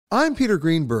I'm Peter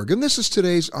Greenberg, and this is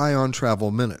today's Ion Travel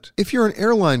Minute. If you're an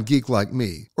airline geek like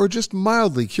me, or just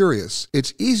mildly curious,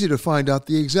 it's easy to find out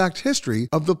the exact history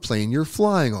of the plane you're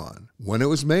flying on, when it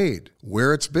was made,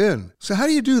 where it's been. So how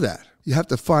do you do that? You have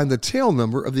to find the tail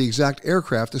number of the exact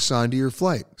aircraft assigned to your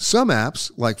flight. Some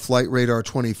apps, like Flight Radar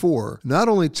 24, not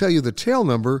only tell you the tail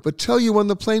number, but tell you when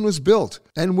the plane was built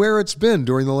and where it's been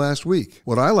during the last week.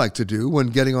 What I like to do when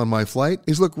getting on my flight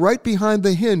is look right behind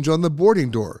the hinge on the boarding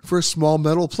door for a small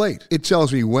metal plate. It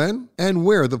tells me when and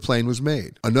where the plane was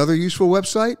made. Another useful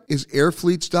website is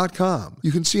airfleets.com.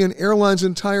 You can see an airline's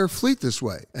entire fleet this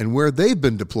way and where they've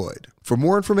been deployed. For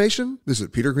more information,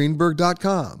 visit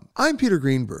petergreenberg.com. I'm Peter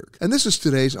Greenberg, and this is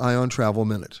today's Ion Travel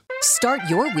Minute. Start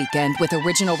your weekend with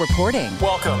original reporting.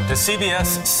 Welcome to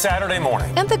CBS Saturday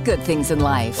Morning. And the good things in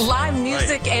life. Live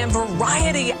music and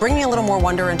variety. Bringing a little more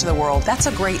wonder into the world. That's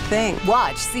a great thing.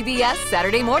 Watch CBS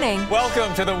Saturday Morning.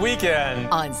 Welcome to the weekend.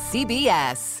 On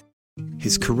CBS.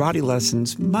 His karate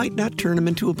lessons might not turn him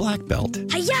into a black belt.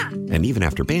 Hi-ya! And even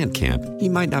after band camp, he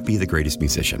might not be the greatest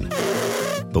musician.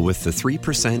 But with the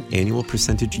 3% annual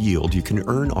percentage yield you can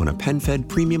earn on a PenFed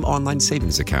premium online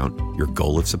savings account, your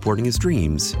goal of supporting his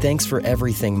dreams... Thanks for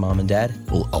everything, Mom and Dad.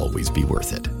 ...will always be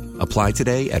worth it. Apply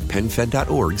today at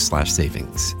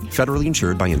PenFed.org/savings. Federally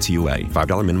insured by NCUA.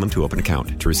 $5 minimum to open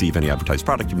account. To receive any advertised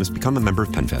product, you must become a member of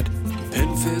PenFed.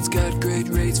 PenFed's got great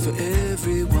rates for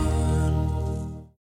everyone.